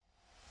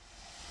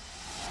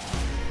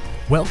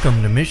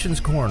Welcome to Missions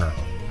Corner.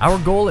 Our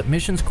goal at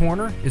Missions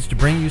Corner is to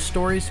bring you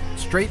stories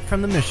straight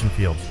from the mission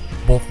fields,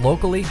 both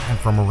locally and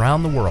from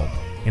around the world,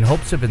 in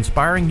hopes of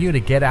inspiring you to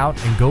get out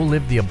and go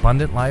live the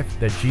abundant life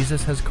that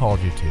Jesus has called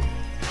you to.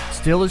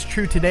 Still as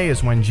true today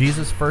as when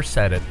Jesus first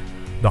said it,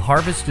 "The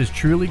harvest is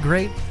truly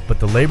great,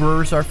 but the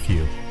laborers are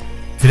few."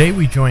 Today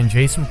we join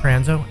Jason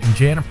Pranzo and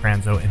Jana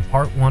Pranzo in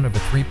part one of a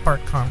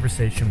three-part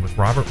conversation with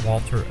Robert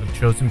Walter of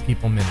Chosen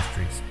People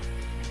Ministries.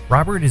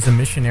 Robert is a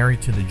missionary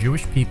to the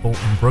Jewish people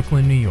in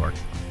Brooklyn, New York,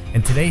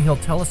 and today he'll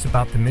tell us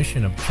about the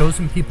mission of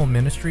Chosen People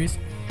Ministries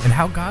and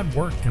how God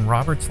worked in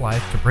Robert's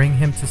life to bring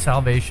him to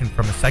salvation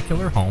from a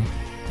secular home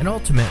and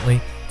ultimately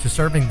to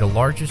serving the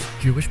largest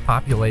Jewish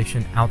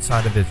population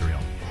outside of Israel.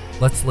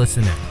 Let's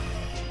listen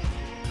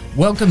in.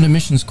 Welcome to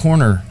Missions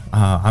Corner.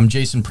 I'm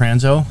Jason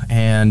Pranzo,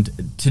 and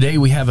today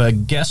we have a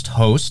guest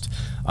host.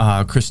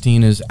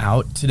 Christine is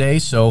out today,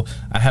 so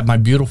I have my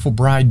beautiful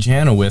bride,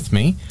 Jana, with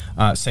me.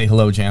 Say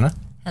hello, Jana.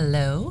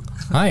 Hello.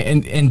 Hi,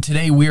 and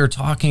today we are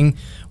talking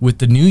with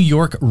the New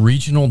York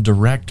Regional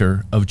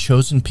Director of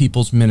Chosen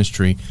People's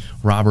Ministry,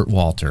 Robert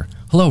Walter.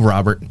 Hello,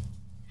 Robert.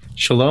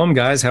 Shalom,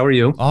 guys. How are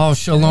you? Oh,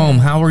 shalom.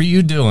 How are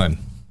you doing?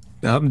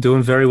 I'm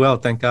doing very well,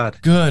 thank God.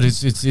 Good.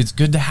 It's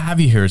good to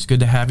have you here. It's good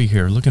to have you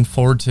here. Looking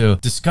forward to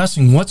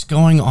discussing what's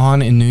going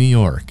on in New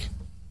York.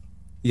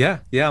 Yeah,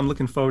 I'm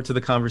looking forward to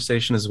the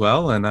conversation as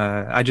well, and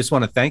I just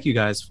want to thank you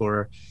guys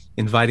for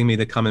inviting me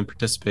to come and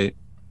participate.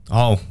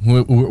 Oh,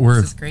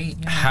 we're This is great.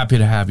 Yeah. happy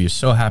to have you.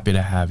 So happy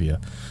to have you.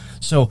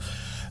 So,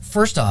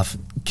 first off,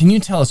 can you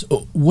tell us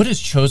what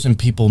is Chosen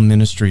People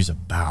Ministries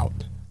about?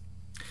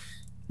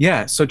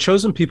 Yeah, so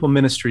Chosen People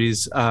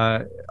Ministries,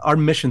 our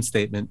mission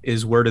statement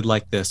is worded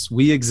like this: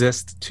 we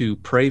exist to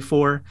pray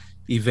for,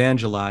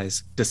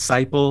 evangelize,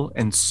 disciple,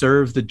 and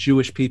serve the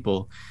Jewish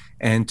people,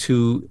 and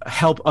to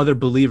help other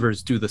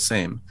believers do the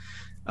same.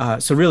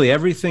 So really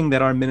everything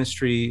that our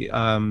ministry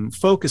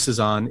focuses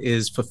on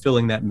is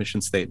fulfilling that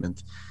mission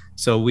statement.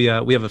 So we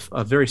have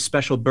a very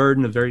special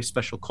burden, a very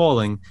special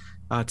calling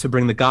to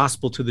bring the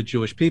gospel to the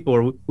Jewish people,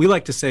 or we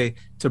like to say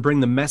to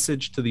bring the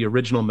message to the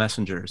original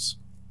messengers.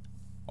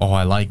 Oh,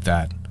 I like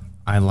that.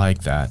 I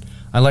like that.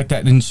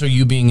 And so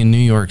you being in New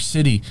York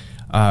City,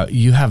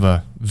 you have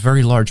a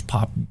very large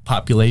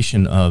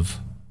population of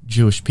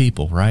Jewish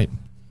people, right?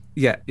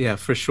 Yeah,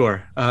 for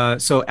sure.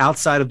 So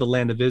outside of the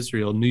land of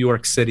Israel, New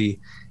York City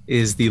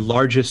is the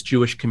largest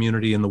Jewish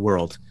community in the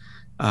world.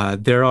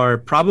 There are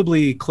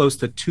probably close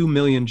to 2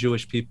 million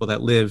Jewish people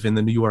that live in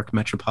the New York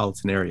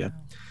metropolitan area.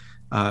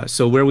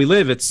 So where we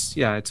live, it's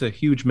a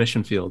huge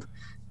mission field.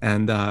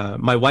 And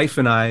my wife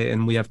and I,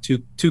 and we have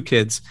two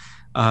kids,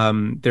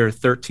 they're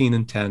 13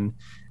 and 10.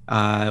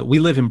 We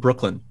live in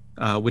Brooklyn,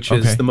 which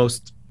is the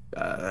most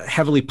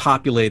heavily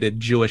populated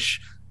Jewish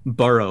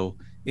borough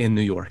in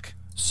New York.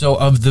 So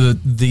of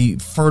the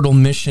fertile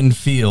mission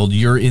field,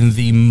 you're in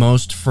the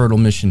most fertile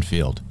mission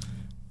field.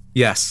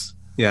 Yes.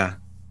 Yeah.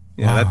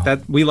 Wow.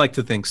 That we like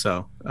to think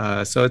so.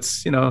 So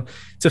it's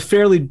a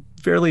fairly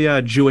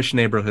Jewish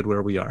neighborhood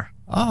where we are.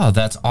 Oh,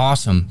 that's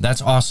awesome.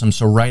 That's awesome.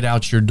 So right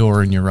out your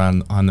door and you're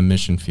on the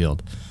mission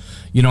field.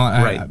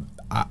 Right.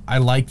 I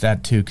like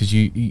that too, because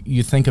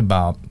you think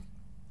about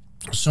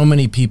so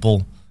many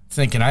people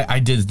thinking, I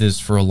did this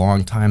for a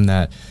long time,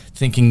 that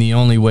thinking the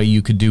only way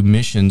you could do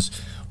missions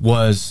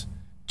was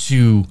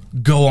to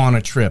go on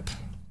a trip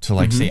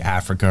to say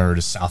Africa or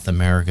to South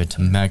America, to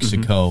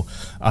Mexico,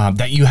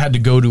 that you had to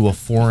go to a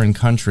foreign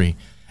country.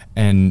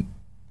 And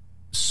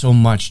so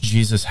much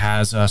Jesus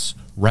has us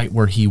right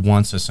where he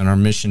wants us, and our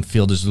mission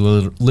field is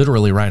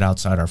literally right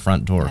outside our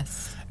front door.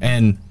 Yes.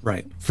 And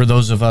for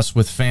those of us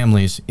with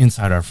families,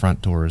 inside our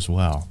front door as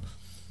well.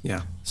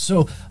 Yeah.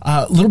 So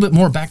a little bit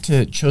more back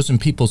to Chosen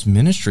People's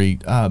Ministry.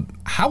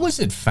 How was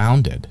it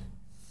founded?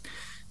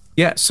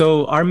 Yeah,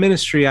 so our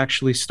ministry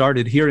actually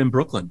started here in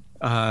Brooklyn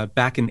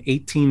back in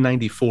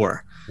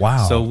 1894.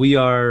 Wow. So we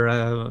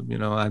are,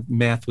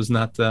 math was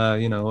not,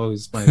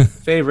 always my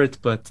favorite,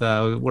 but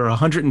we're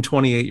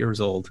 128 years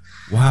old.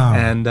 Wow.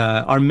 And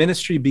our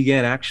ministry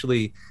began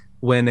actually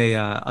when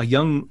a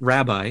young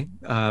rabbi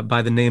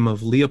by the name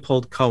of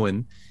Leopold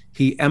Cohen,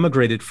 he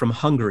emigrated from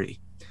Hungary,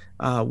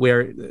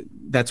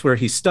 that's where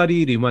he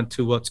studied. He went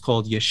to what's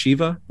called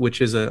yeshiva,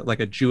 which is like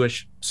a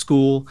Jewish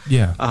school.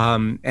 Yeah.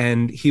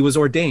 And he was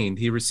ordained.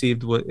 He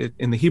received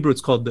in the Hebrew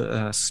it's called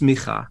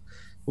smicha,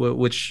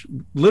 which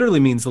literally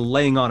means the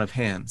laying on of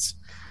hands.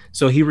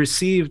 So he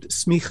received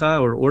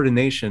smicha, or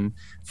ordination,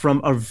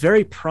 from a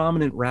very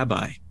prominent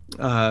rabbi.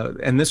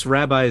 And this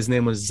rabbi, his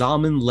name was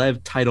Zalman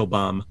Lev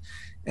Teitelbaum.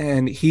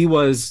 And he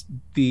was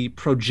the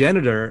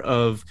progenitor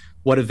of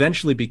what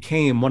eventually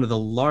became one of the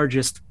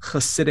largest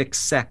Hasidic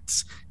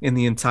sects in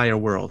the entire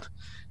world.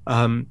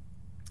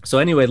 So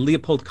anyway,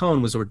 Leopold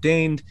Cohen was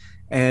ordained,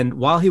 and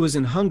while he was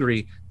in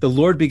Hungary, the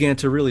Lord began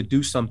to really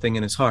do something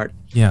in his heart.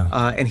 Yeah.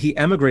 And he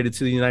emigrated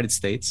to the United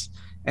States,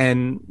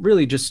 and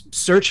really just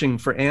searching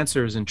for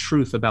answers and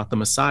truth about the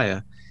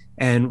Messiah.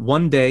 And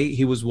one day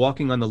he was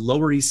walking on the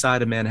Lower East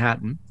Side of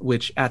Manhattan,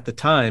 which at the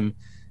time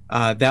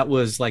that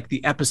was like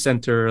the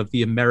epicenter of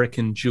the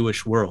American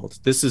Jewish world.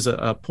 This is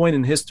a point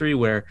in history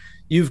where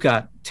you've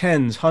got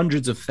tens,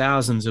 hundreds of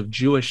thousands of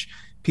Jewish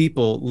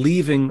people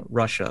leaving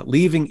Russia,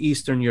 leaving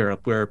Eastern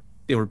Europe, where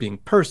they were being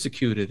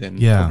persecuted and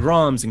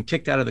pogroms and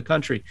kicked out of the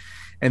country.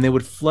 And they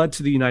would flood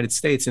to the United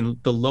States, and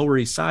the Lower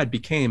East Side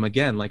became,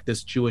 again, like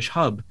this Jewish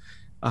hub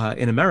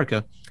in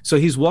America. So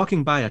he's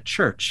walking by a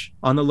church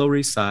on the Lower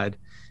East Side,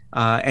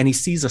 and he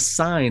sees a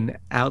sign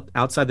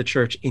outside the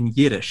church in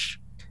Yiddish.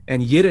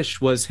 And Yiddish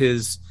was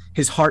his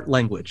heart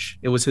language.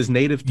 It was his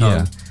native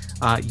tongue.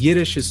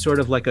 Yiddish is sort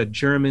of like a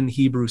German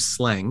Hebrew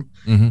slang.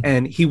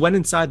 And he went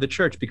inside the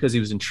church because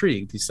he was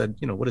intrigued. He said,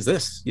 what is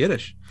this?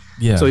 Yiddish.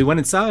 So he went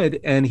inside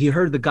and he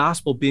heard the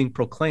gospel being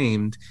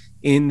proclaimed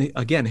in,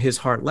 again, his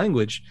heart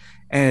language.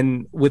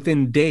 And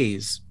within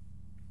days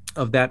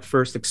of that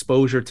first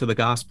exposure to the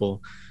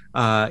gospel,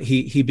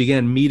 he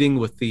began meeting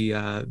with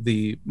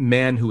the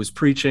man who was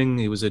preaching.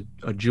 He was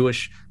a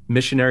Jewish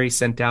missionary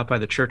sent out by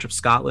the Church of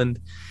Scotland.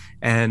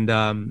 And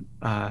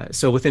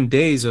so within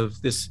days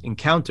of this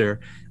encounter,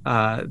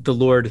 the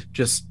Lord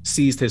just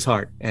seized his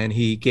heart and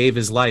he gave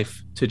his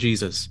life to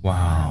Jesus.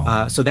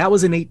 Wow. So that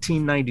was in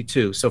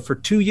 1892. So for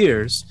 2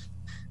 years,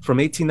 from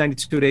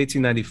 1892 to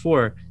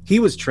 1894, he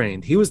was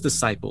trained, he was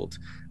discipled,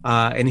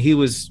 and he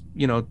was,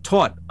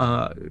 taught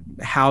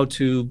how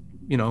to,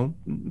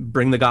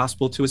 bring the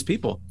gospel to his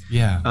people.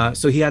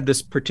 So he had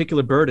this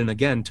particular burden,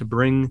 again, to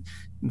bring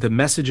the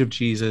message of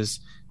Jesus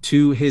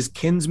to his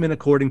kinsmen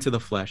according to the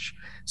flesh.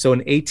 So in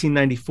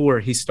 1894,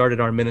 he started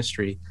our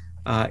ministry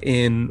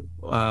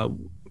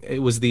it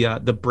was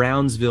the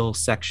Brownsville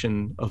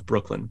section of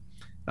Brooklyn,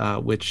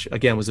 which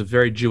again was a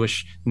very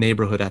Jewish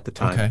neighborhood at the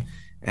time. Okay.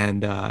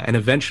 And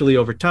eventually,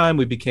 over time,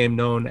 we became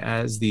known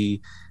as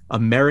the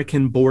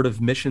American Board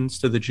of Missions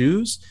to the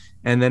Jews.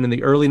 And then in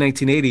the early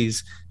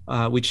 1980s,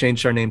 we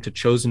changed our name to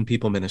Chosen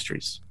People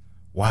Ministries.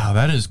 Wow,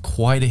 that is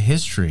quite a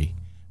history.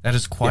 That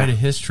is quite a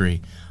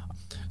history.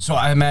 So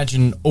I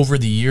imagine over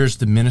the years,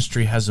 the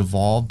ministry has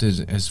evolved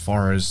as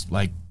far as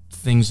like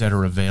things that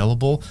are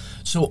available.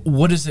 So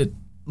what is it,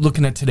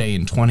 looking at today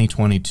in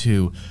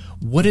 2022,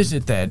 what is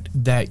it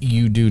that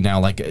you do now?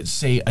 Like,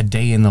 say, a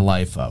day in the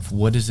life of,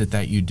 what is it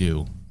that you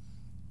do?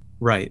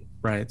 Right.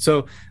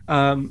 So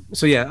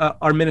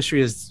our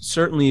ministry has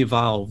certainly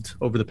evolved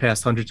over the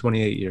past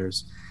 128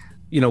 years.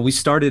 We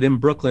started in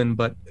Brooklyn,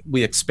 but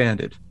we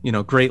expanded,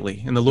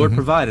 greatly. And the Lord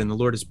provided, and the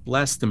Lord has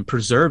blessed and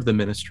preserved the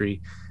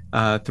ministry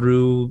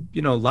through,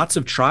 lots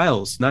of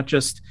trials, not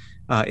just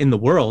in the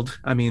world.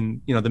 I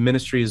mean, the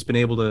ministry has been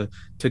able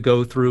to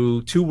go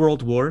through 2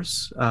 world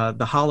wars,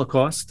 the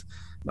Holocaust,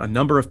 a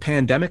number of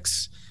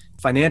pandemics,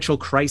 financial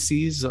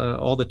crises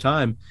all the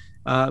time.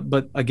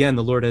 But again,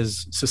 the Lord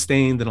has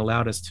sustained and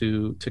allowed us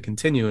to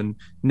continue. And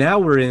now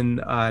we're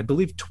in, I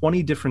believe,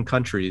 20 different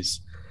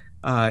countries,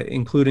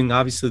 including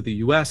obviously the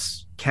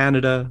US,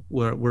 Canada,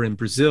 we're in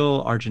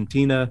Brazil,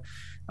 Argentina,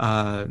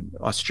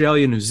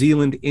 Australia, New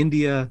Zealand,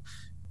 India,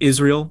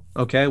 Israel.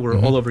 Okay, we're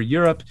all over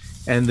Europe,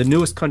 and the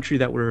newest country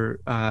that we're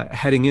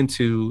heading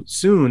into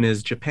soon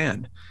is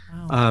Japan.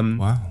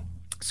 Wow.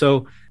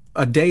 So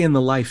a day in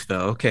the life,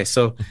 though. Okay,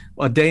 so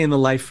a day in the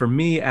life for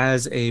me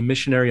as a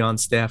missionary on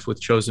staff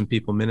with Chosen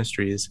People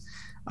Ministries.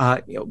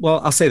 Well,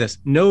 I'll say this: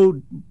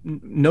 no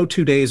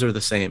 2 days are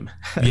the same.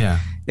 Yeah.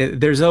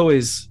 There's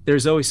always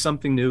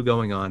something new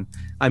going on.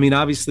 I mean,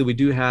 obviously, we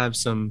do have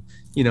some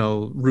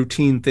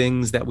routine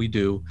things that we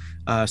do.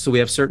 So we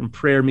have certain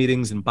prayer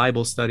meetings and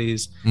Bible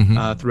studies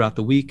throughout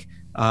the week.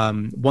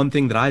 One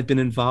thing that I've been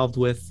involved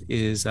with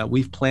is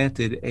we've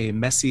planted a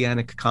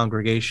Messianic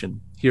congregation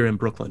here in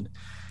Brooklyn.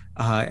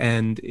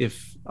 And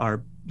if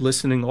our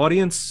listening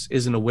audience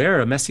isn't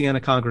aware, a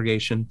Messianic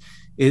congregation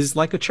is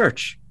like a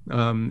church.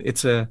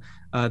 The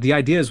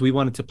idea is we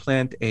wanted to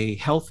plant a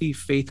healthy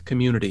faith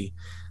community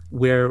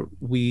where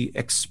we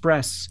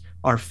express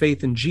our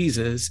faith in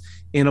Jesus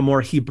in a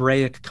more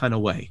Hebraic kind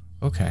of way.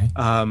 Okay.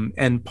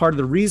 And part of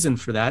the reason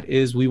for that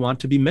is we want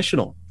to be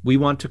missional. We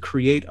want to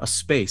create a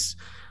space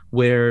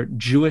where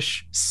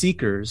Jewish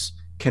seekers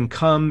can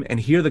come and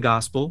hear the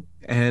gospel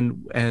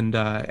and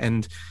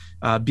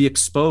be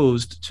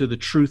exposed to the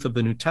truth of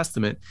the New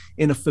Testament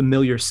in a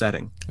familiar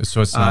setting.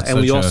 So it's not and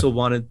we also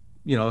wanted,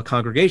 a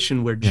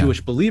congregation where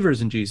Jewish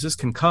believers in Jesus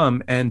can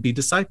come and be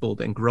discipled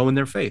and grow in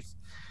their faith.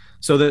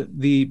 So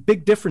the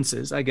big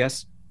differences, I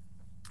guess,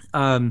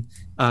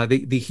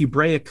 the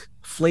Hebraic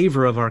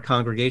flavor of our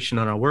congregation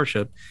on our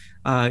worship,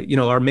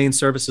 our main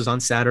service is on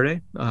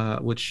Saturday,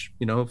 which,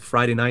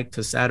 Friday night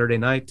to Saturday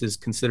night is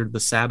considered the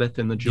Sabbath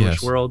in the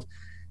Jewish world.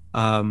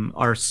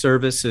 Our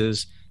service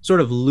is sort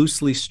of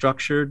loosely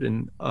structured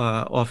and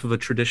off of a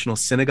traditional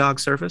synagogue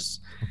service,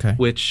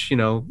 which,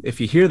 if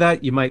you hear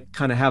that, you might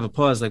kind of have a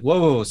pause like,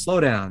 whoa, slow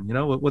down,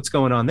 what's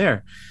going on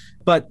there?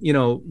 But,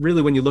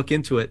 really, when you look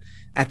into it,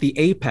 at the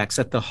apex,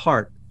 at the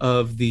heart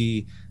of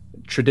the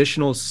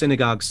traditional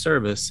synagogue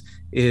service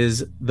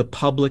is the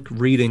public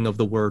reading of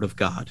the Word of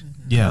God.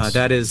 Yes.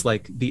 That is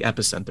like the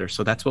epicenter.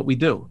 So that's what we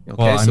do.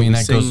 Okay? Well, I mean,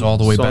 that goes all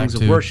the way back to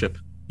songs of worship.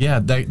 Yeah,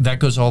 that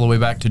goes all the way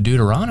back to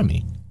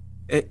Deuteronomy.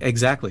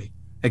 Exactly.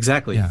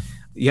 Exactly.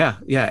 Yeah.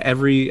 Yeah.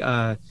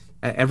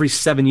 Every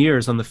 7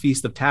 years on the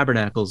Feast of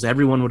Tabernacles,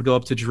 everyone would go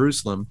up to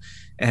Jerusalem,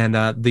 and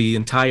the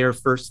entire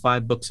first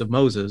 5 books of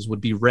Moses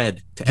would be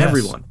read to Yes.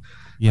 everyone.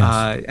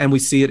 Yes. And we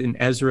see it in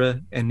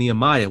Ezra and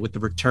Nehemiah with the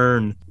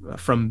return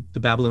from the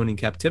Babylonian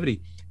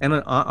captivity.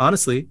 And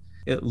honestly,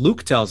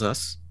 Luke tells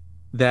us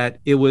that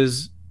it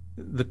was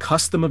the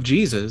custom of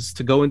Jesus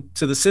to go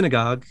into the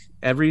synagogue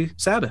every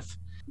Sabbath.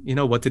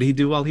 What did he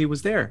do while he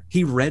was there?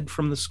 He read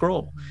from the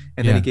scroll,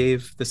 and then he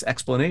gave this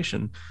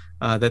explanation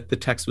that the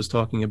text was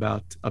talking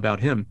about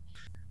him.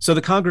 So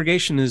the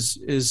congregation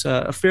is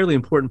a fairly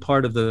important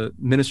part of the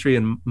ministry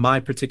and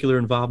my particular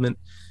involvement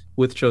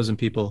with Chosen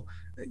People.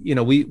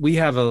 We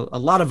have a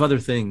lot of other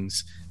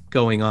things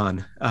going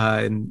on,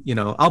 and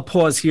I'll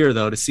pause here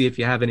though to see if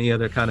you have any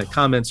other kind of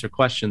comments or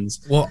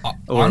questions. Well,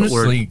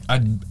 honestly,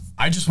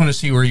 I just want to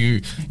see where you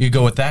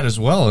go with that, as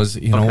well as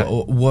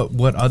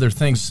what other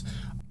things.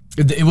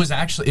 It was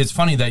actually, it's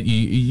funny that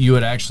you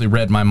had actually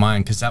read my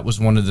mind, because that was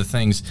one of the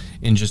things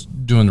in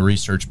just doing the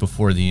research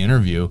before the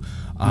interview,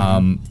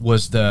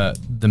 was the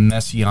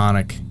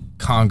Messianic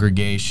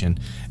congregation.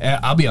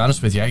 I'll be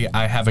honest with you,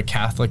 I have a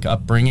Catholic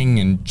upbringing,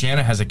 and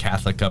Jana has a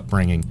Catholic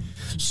upbringing.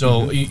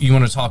 So you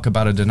want to talk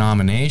about a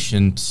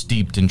denomination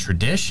steeped in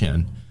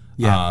tradition.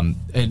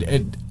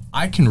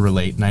 I can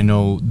relate, and I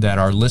know that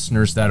our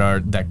listeners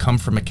that come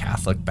from a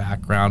Catholic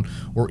background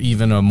or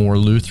even a more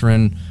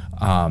Lutheran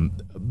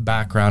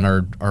background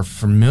are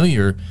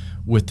familiar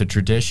with the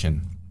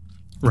tradition.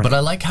 Right. But I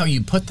like how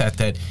you put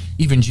that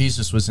even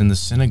Jesus was in the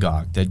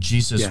synagogue, that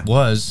Jesus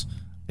was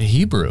a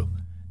Hebrew,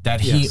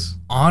 that he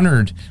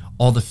honored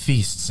all the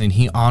feasts, and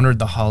he honored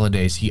the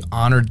holidays, he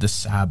honored the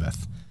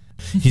Sabbath.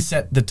 He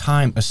set the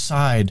time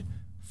aside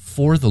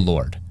for the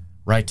Lord,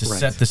 right? To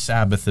set the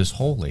Sabbath as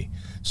holy.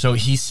 So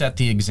he set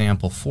the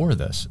example for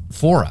us.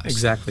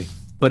 Exactly.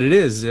 But it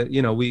is,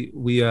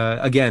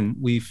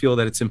 we feel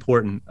that it's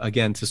important,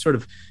 again, to sort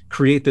of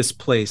create this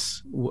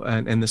place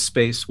and the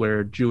space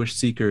where Jewish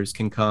seekers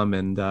can come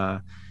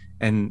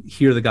and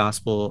hear the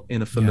gospel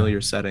in a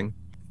familiar setting.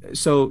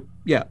 So,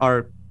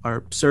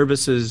 our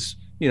service is,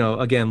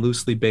 again,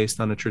 loosely based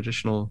on a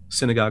traditional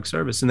synagogue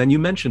service. And then you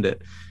mentioned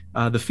it,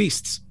 the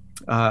feasts.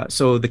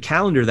 So the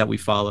calendar that we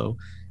follow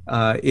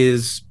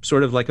is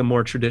sort of like a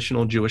more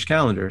traditional Jewish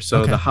calendar.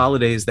 So the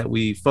holidays that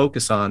we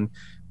focus on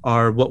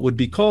are what would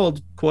be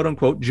called, quote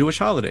unquote, Jewish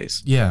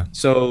holidays. Yeah.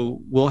 So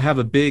we'll have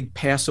a big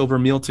Passover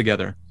meal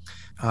together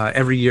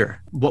every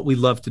year. What we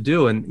love to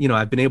do, and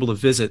I've been able to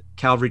visit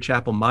Calvary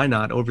Chapel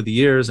Minot over the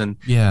years, and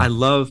I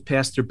love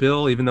Pastor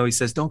Bill, even though he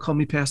says, "Don't call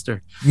me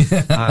Pastor."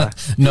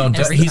 No,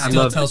 he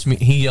still tells me,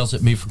 he yells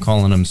at me for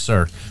calling him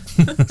sir.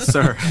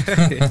 Sir.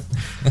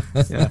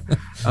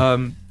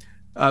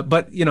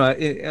 But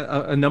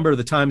a number of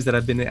the times that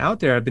I've been out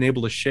there, I've been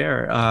able to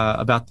share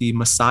about the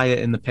Messiah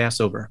in the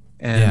Passover,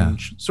 and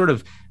sort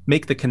of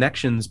make the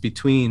connections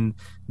between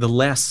the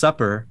Last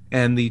Supper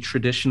and the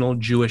traditional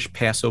Jewish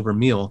Passover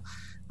meal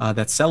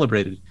that's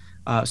celebrated.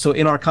 So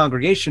in our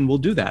congregation, we'll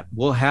do that.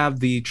 We'll have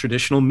the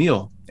traditional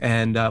meal,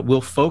 and we'll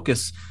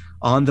focus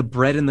on the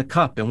bread and the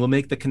cup, and we'll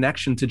make the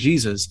connection to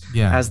Jesus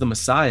as the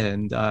Messiah.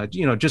 And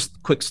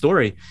just quick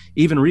story,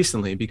 even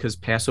recently, because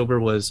Passover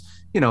was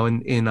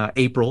in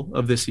April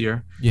of this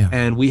year,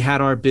 and we had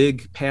our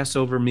big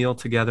Passover meal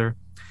together,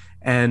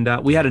 and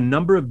we had a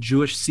number of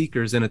Jewish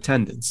seekers in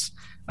attendance.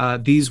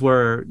 These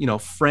were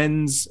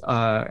friends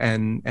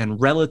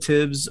and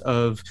relatives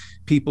of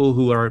people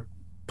who are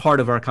part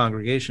of our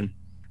congregation.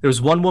 There was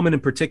one woman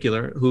in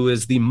particular who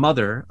is the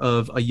mother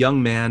of a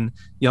young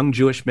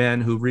Jewish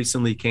man who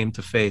recently came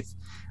to faith,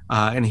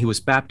 and he was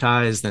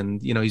baptized, and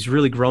he's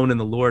really grown in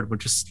the Lord. We're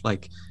just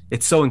like,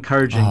 it's so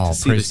encouraging to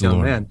see this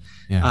young man.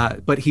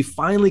 But he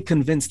finally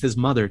convinced his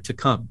mother to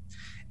come,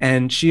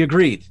 and she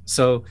agreed.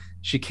 So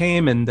she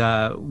came, and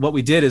what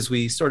we did is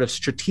we sort of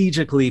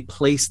strategically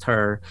placed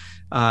her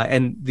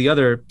and the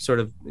other sort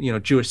of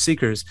Jewish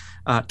seekers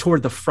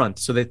toward the front,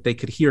 so that they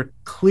could hear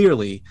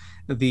clearly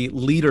the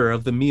leader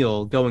of the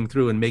meal going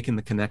through and making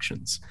the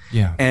connections.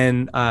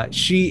 And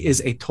she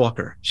is a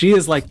talker. She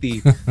is like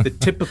the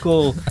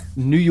typical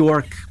New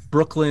York,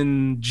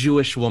 Brooklyn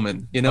Jewish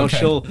woman.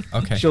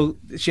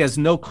 She has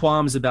no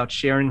qualms about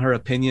sharing her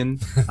opinion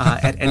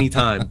at any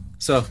time.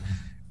 So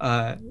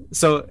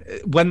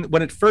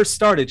when it first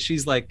started,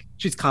 she's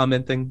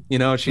commenting,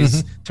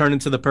 she's turning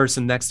to the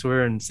person next to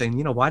her and saying,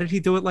 why did he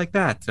do it like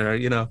that? Or,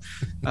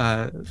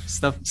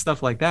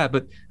 stuff like that.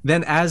 But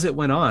then as it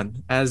went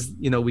on, as,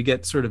 we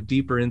get sort of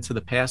deeper into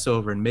the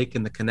Passover and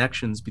making the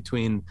connections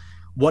between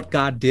what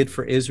God did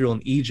for Israel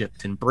in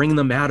Egypt and bringing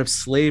them out of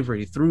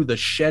slavery through the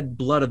shed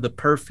blood of the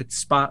perfect,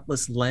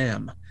 spotless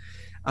lamb,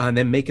 and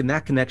then making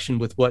that connection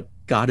with what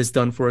God has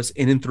done for us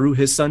in and through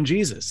his son,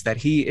 Jesus, that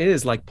he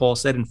is, like Paul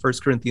said in 1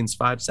 Corinthians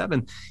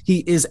 5:7, he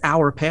is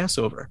our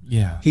Passover.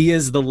 He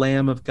is the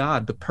Lamb of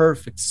God, the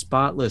perfect,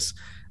 spotless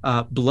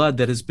blood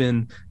that has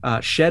been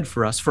shed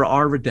for us, for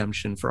our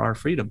redemption, for our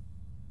freedom.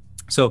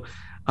 So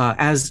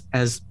as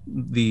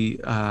the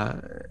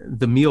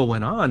meal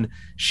went on,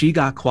 she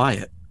got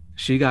quiet.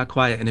 She got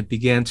quiet, and it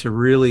began to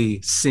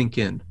really sink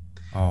in.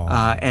 Oh,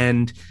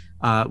 And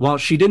while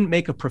she didn't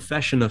make a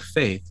profession of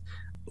faith,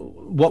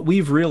 what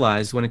we've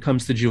realized when it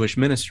comes to Jewish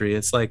ministry,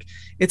 it's like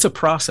it's a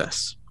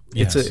process.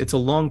 yes. It's a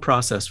long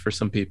process for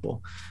some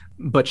people.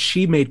 But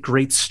she made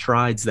great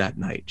strides that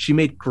night. She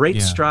made great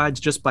Yeah. strides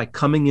just by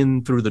coming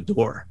in through the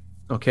door.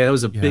 Okay, that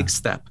was a Yeah. big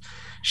step.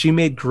 She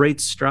made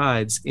great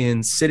strides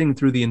in sitting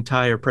through the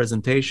entire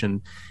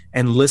presentation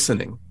and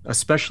listening,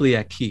 especially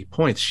at key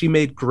points. She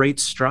made great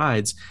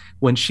strides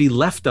when she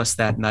left us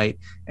that night.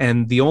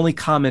 And the only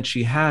comment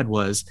she had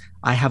was,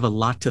 I have a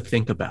lot to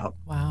think about.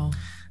 Wow.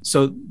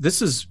 So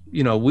this is,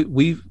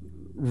 we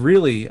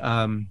really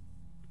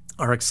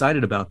are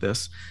excited about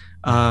this.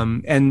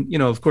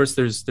 And, of course,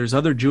 there's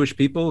other Jewish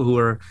people who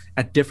are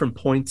at different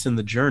points in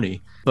the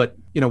journey. But,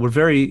 we're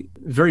very,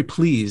 very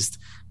pleased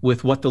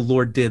with what the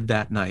Lord did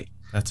that night.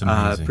 That's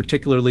amazing.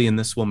 Particularly in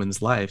this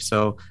woman's life.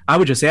 So I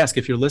would just ask,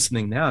 if you're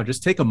listening now,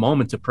 just take a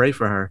moment to pray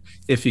for her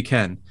if you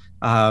can.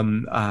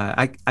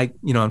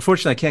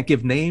 Unfortunately, I can't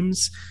give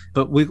names,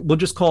 but we'll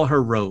just call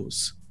her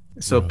Rose.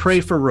 So Rose. Pray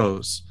for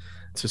Rose.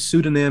 It's a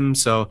pseudonym.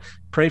 So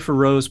pray for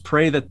Rose.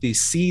 Pray that the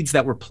seeds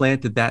that were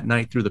planted that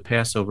night through the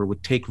Passover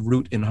would take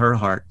root in her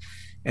heart,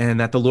 and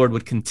that the Lord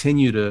would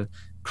continue to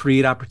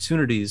create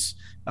opportunities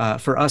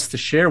for us to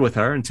share with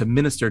her and to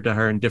minister to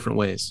her in different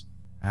ways.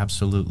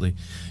 Absolutely.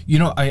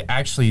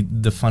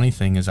 The funny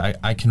thing is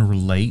I can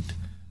relate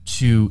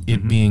to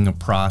it being a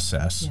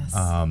process. Yes.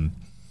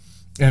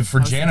 And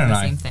for Jan and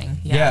I, same thing.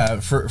 Yeah.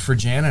 For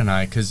Jan and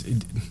I, because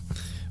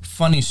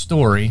funny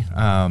story,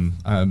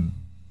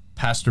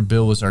 Pastor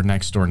Bill was our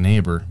next door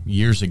neighbor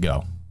years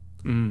ago.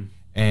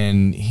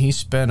 And he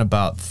spent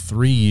about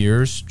 3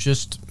 years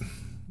just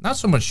not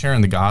so much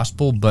sharing the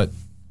gospel, but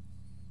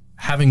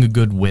having a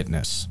good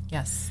witness.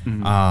 Yes.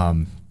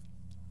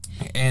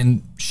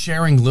 And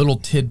sharing little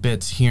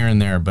tidbits here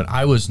and there, but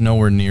I was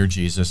nowhere near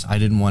Jesus. I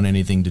didn't want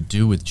anything to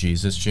do with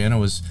Jesus.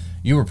 Jana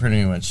you were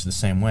pretty much the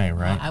same way,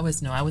 right? I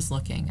was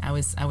looking. I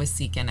was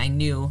seeking. I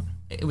knew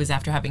it was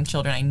after having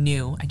children. I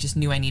just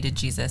knew I needed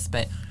Jesus,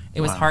 but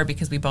it was hard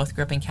because we both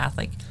grew up in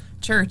Catholic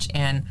church,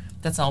 and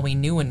that's all we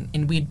knew.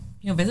 And we'd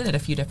visited a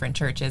few different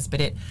churches,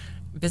 but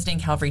visiting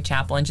Calvary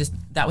Chapel, and just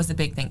that was the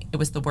big thing. It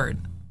was the Word.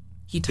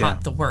 He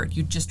taught the Word.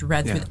 You just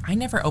read through. I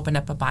never opened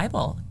up a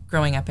Bible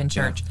growing up in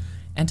church.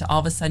 And to all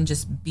of a sudden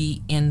just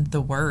be in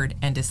the Word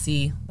and to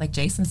see, like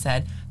Jason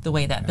said, the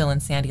way that Bill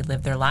and Sandy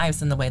lived their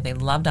lives and the way they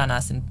loved on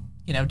us and,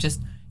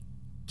 just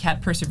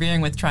kept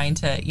persevering with trying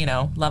to,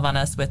 love on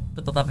us with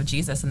the love of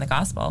Jesus and the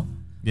gospel.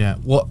 Yeah.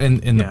 Well,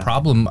 and the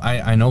problem,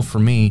 I know for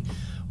me,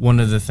 one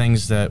of the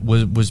things that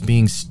was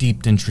being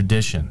steeped in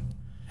tradition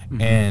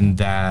and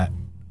that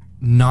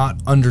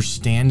not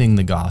understanding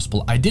the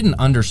gospel. I didn't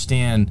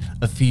understand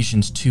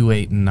Ephesians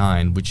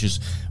 2:8-9, which is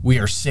we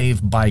are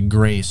saved by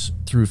grace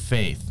through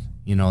faith.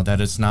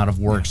 That it's not of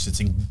works, it's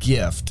a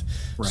gift,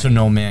 so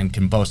no man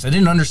can boast. I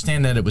didn't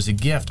understand that it was a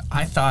gift.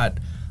 I thought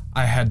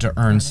I had to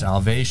earn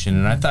salvation,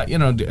 and I thought,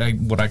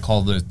 what I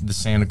call the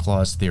Santa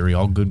Claus theory,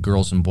 all good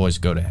girls and boys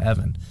go to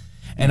heaven.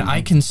 And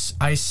I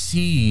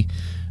see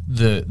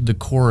the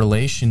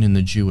correlation in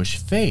the Jewish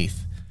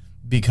faith,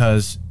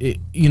 because,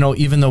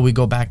 even though we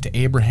go back to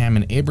Abraham,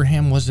 and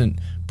Abraham wasn't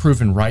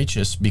proven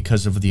righteous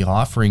because of the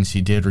offerings he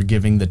did or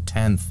giving the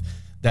tenth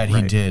that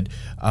he did,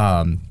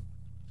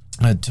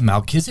 to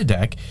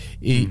Melchizedek,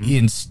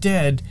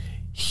 instead,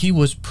 he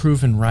was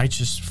proven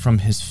righteous from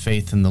his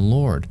faith in the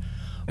Lord.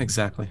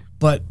 Exactly.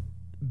 But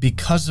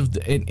because of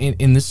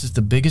and this is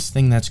the biggest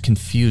thing that's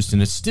confused,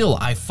 and it's still,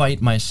 I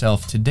fight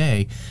myself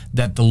today,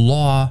 that the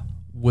law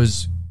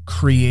was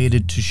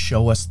created to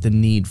show us the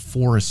need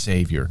for a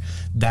Savior,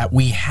 that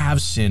we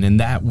have sin and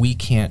that we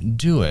can't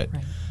do it.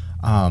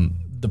 Right.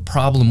 The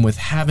problem with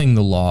having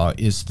the law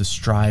is the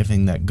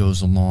striving that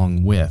goes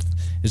along with.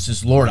 It's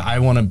just, Lord, I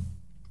want to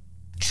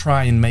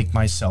try and make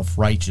myself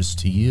righteous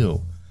to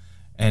you,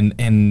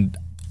 and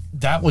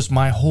that was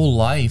my whole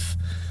life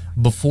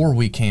before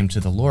we came to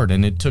the Lord.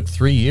 And it took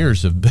 3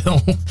 years of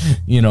Bill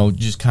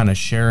just kind of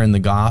sharing the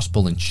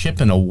gospel and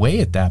chipping away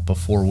at that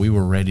before we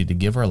were ready to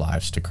give our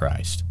lives to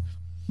Christ.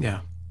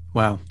 Yeah.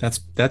 Wow, that's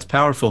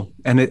powerful.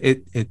 And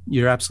it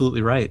you're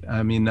absolutely right.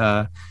 I mean,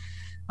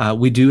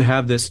 we do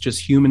have this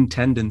just human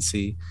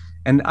tendency,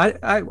 and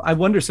I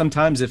wonder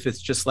sometimes if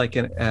it's just like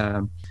an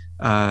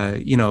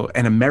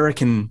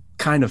American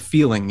kind of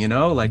feeling,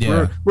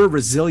 we're a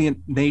resilient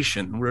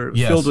nation. We're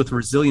filled with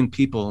resilient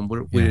people, and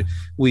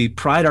we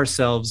pride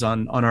ourselves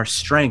on our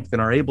strength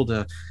and are able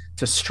to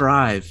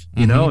strive,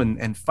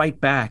 and fight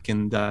back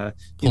and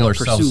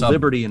pursue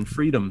liberty and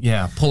freedom.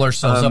 Yeah, pull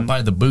ourselves up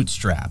by the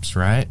bootstraps,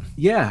 right?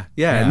 Yeah.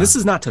 And this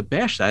is not to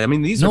bash that. I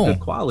mean, these are good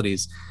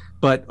qualities.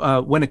 But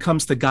when it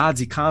comes to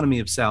God's economy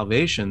of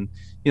salvation,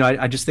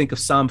 I just think of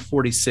Psalm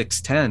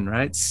 46:10,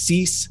 right?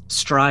 Cease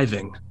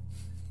striving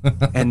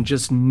and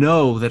just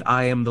know that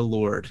I am the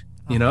Lord,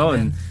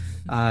 and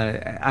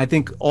I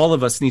think all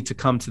of us need to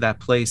come to that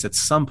place at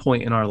some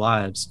point in our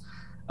lives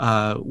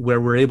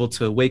where we're able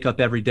to wake up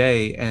every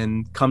day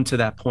and come to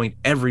that point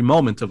every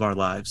moment of our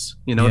lives.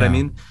 You know what I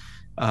mean?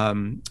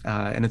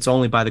 And it's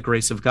only by the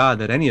grace of God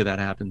that any of that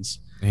happens.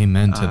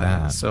 Amen to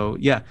that. So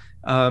yeah,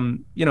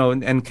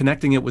 and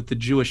connecting it with the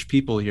Jewish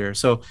people here.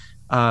 So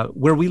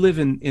where we live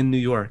in New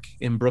York,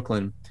 in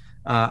Brooklyn,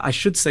 I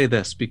should say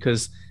this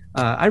because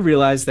I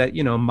realize that,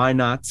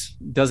 Minot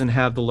doesn't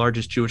have the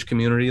largest Jewish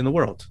community in the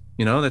world.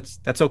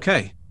 That's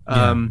okay.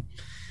 Yeah.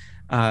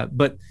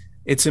 But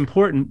it's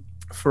important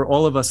for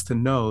all of us to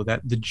know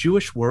that the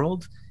Jewish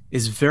world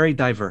is very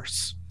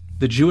diverse.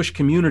 The Jewish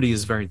community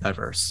is very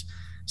diverse.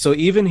 So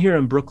even here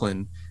in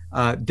Brooklyn,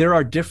 there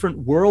are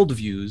different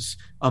worldviews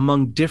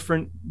among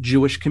different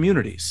Jewish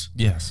communities.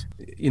 Yes.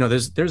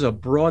 There's a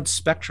broad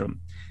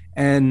spectrum,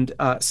 and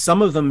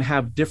some of them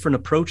have different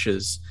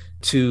approaches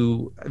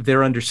to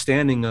their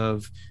understanding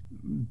of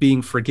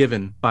being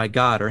forgiven by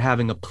God or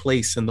having a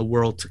place in the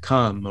world to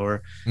come.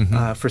 Or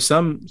for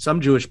some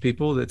Jewish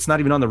people, it's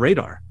not even on the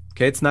radar.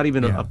 Okay, it's not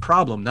even a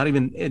problem, not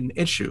even an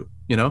issue.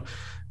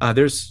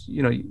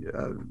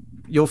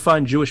 You'll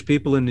find Jewish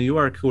people in New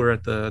York who are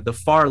at the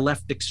far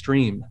left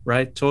extreme,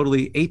 right?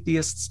 Totally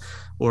atheists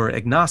or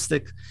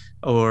agnostic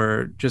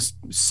or just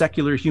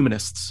secular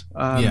humanists.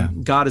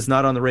 God is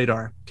not on the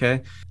radar,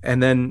 okay?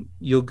 And then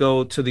you'll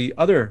go to the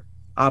other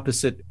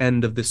opposite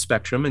end of the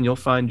spectrum and you'll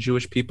find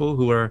Jewish people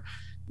who are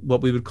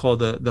what we would call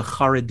the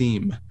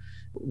Haredim,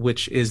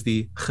 which is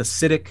the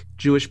Hasidic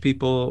Jewish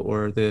people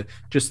or the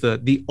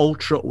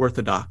ultra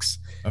Orthodox.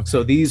 Okay.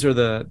 So these are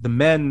the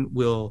men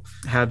will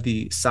have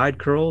the side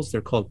curls.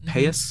 They're called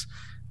payas.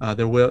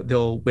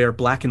 They'll wear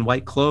black and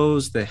white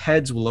clothes. The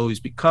heads will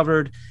always be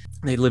covered.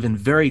 They live in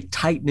very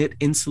tight-knit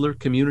insular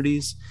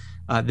communities.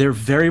 They're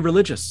very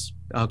religious.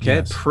 Okay.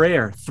 Yes.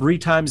 Prayer 3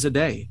 times a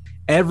day.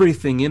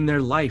 Everything in their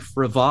life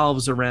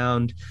revolves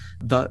around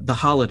the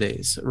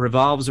holidays,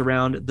 revolves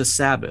around the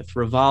Sabbath,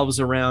 revolves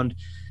around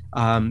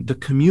the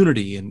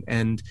community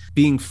and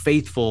being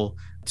faithful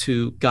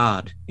to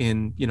God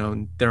in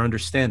their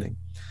understanding.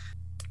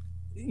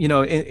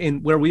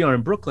 In where we are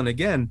in Brooklyn,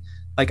 again,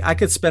 like I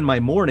could spend my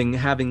morning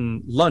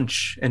having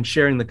lunch and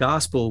sharing the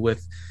gospel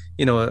with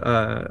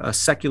a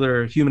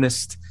secular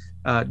humanist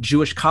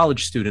Jewish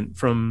college student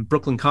from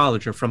Brooklyn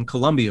College or from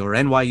Columbia or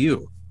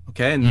NYU.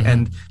 Okay.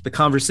 And the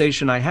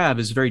conversation I have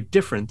is very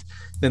different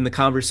than the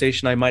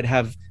conversation I might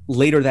have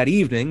later that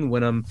evening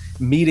when I'm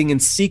meeting in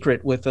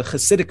secret with a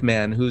Hasidic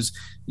man who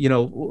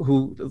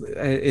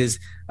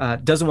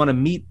doesn't want to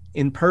meet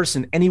in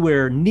person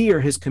anywhere near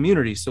his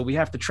community. So we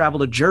have to travel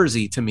to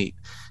Jersey to meet,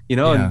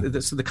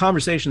 and so the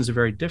conversations are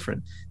very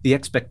different. The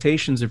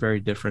expectations are very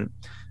different.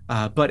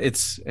 But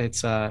it's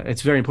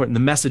very important. The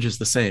message is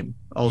the same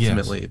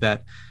ultimately,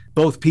 that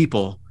both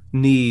people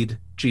need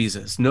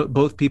Jesus.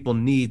 Both people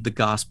need the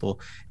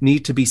gospel,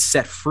 need to be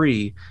set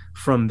free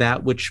from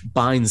that which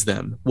binds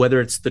them,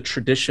 whether it's the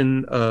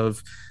tradition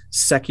of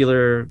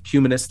secular,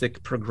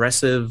 humanistic,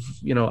 progressive,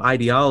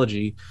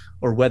 ideology,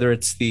 or whether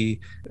it's the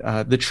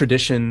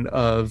tradition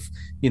of,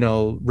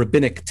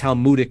 rabbinic,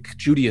 Talmudic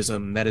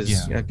Judaism that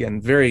is,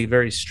 again, very,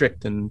 very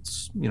strict and,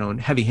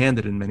 and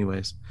heavy-handed in many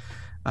ways.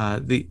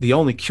 The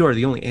only cure,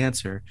 the only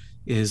answer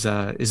is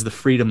the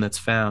freedom that's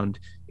found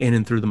in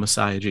and through the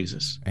Messiah,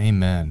 Jesus.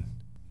 Amen.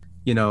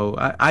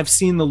 I've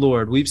seen the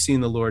Lord. We've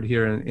seen the Lord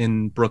here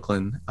in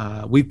Brooklyn.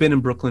 We've been in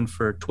Brooklyn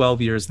for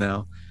 12 years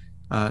now,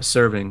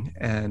 serving,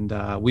 and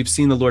we've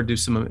seen the Lord do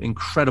some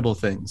incredible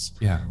things,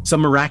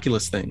 some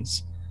miraculous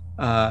things,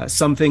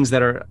 some things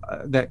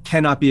that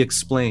cannot be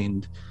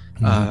explained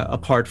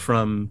apart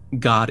from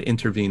God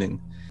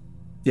intervening.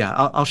 Yeah,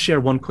 I'll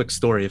share one quick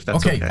story if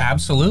that's okay.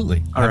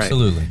 Absolutely. All right.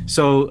 Absolutely.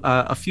 So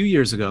a few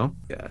years ago,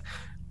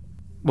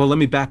 let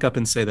me back up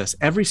and say this.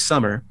 Every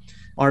summer,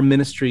 our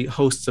ministry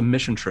hosts a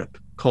mission trip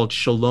called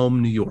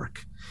Shalom New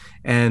York.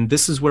 And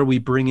this is where we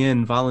bring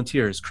in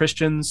volunteers,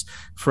 Christians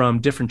from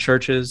different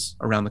churches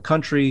around the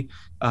country.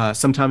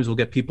 Sometimes we'll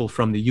get people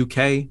from the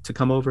UK to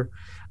come over,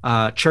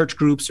 church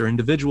groups or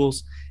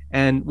individuals.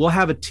 And we'll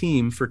have a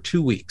team for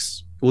 2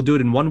 weeks. We'll do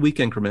it in 1 week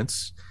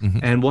increments.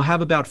 And we'll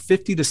have about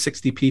 50 to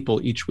 60 people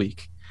each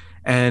week.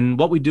 And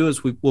what we do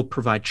is we'll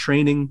provide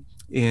training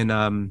in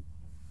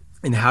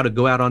how to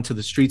go out onto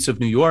the streets of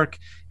New York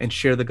and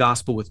share the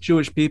gospel with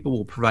Jewish people.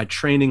 We'll provide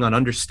training on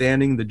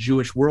understanding the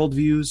Jewish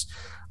worldviews,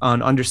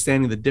 on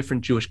understanding the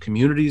different Jewish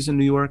communities in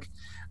New York.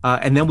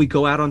 And then we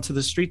go out onto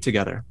the street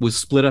together. We'll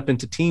split up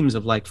into teams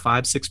of like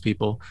 5-6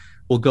 people.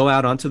 We'll go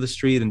out onto the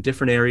street in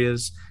different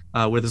areas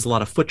where there's a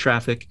lot of foot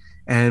traffic,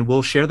 and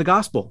we'll share the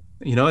gospel.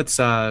 It's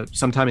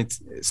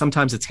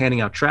sometimes it's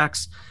handing out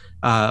tracts.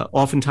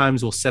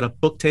 Oftentimes we'll set up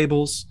book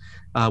tables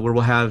where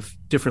we'll have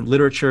different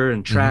literature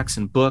and tracts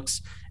and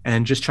books,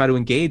 and just try to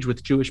engage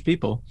with Jewish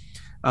people.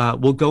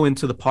 We'll go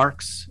into the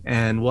parks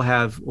and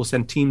we'll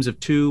send teams of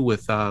 2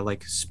 with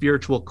like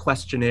spiritual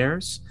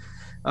questionnaires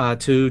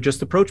to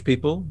just approach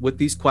people with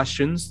these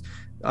questions.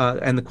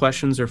 And the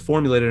questions are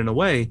formulated in a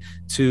way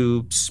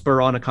to spur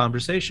on a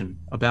conversation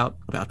about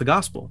the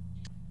gospel.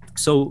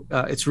 So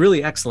it's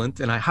really excellent,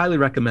 and I highly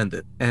recommend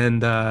it.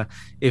 And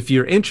if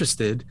you're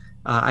interested,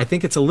 I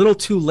think it's a little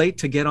too late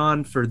to get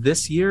on for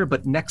this year,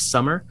 but next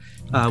summer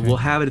we'll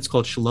have it. It's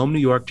called Shalom New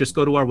York. Just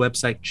go to our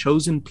website,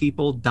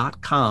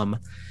 chosenpeople.com,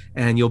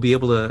 and you'll be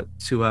able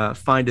to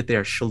find it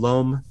there,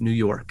 Shalom New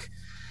York.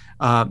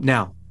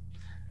 Now,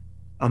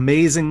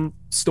 amazing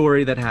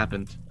story that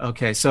happened.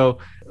 Okay, so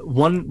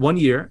one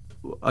year,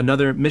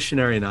 another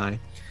missionary and I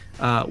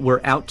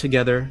were out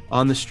together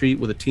on the street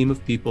with a team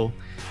of people,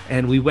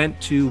 and we went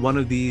to one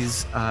of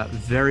these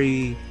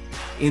very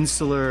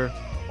insular,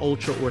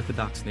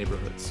 ultra-Orthodox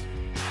neighborhoods.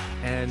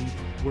 And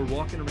we're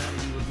walking around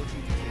and we were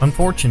looking.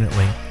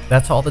 Unfortunately,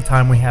 that's all the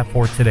time we have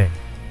for today.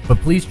 But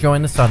please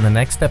join us on the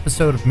next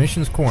episode of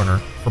Missions Corner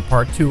for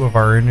part 2 of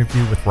our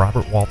interview with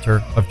Robert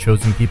Walter of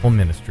Chosen People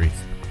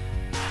Ministries.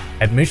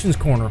 At Missions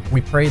Corner,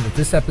 we pray that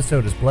this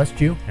episode has blessed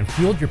you and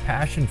fueled your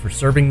passion for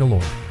serving the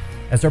Lord.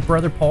 As our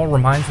brother Paul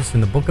reminds us in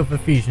the book of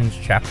Ephesians,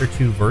 chapter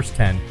 2, verse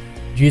 10,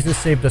 Jesus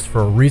saved us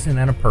for a reason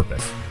and a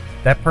purpose.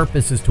 That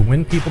purpose is to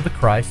win people to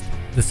Christ,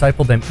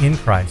 disciple them in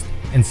Christ,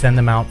 and send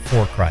them out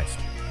for Christ.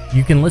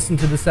 You can listen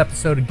to this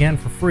episode again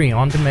for free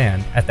on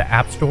demand at the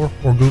App Store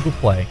or Google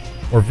Play,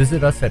 or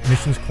visit us at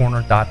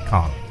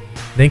missionscorner.com.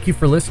 Thank you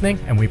for listening,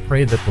 and we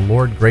pray that the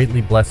Lord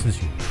greatly blesses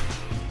you.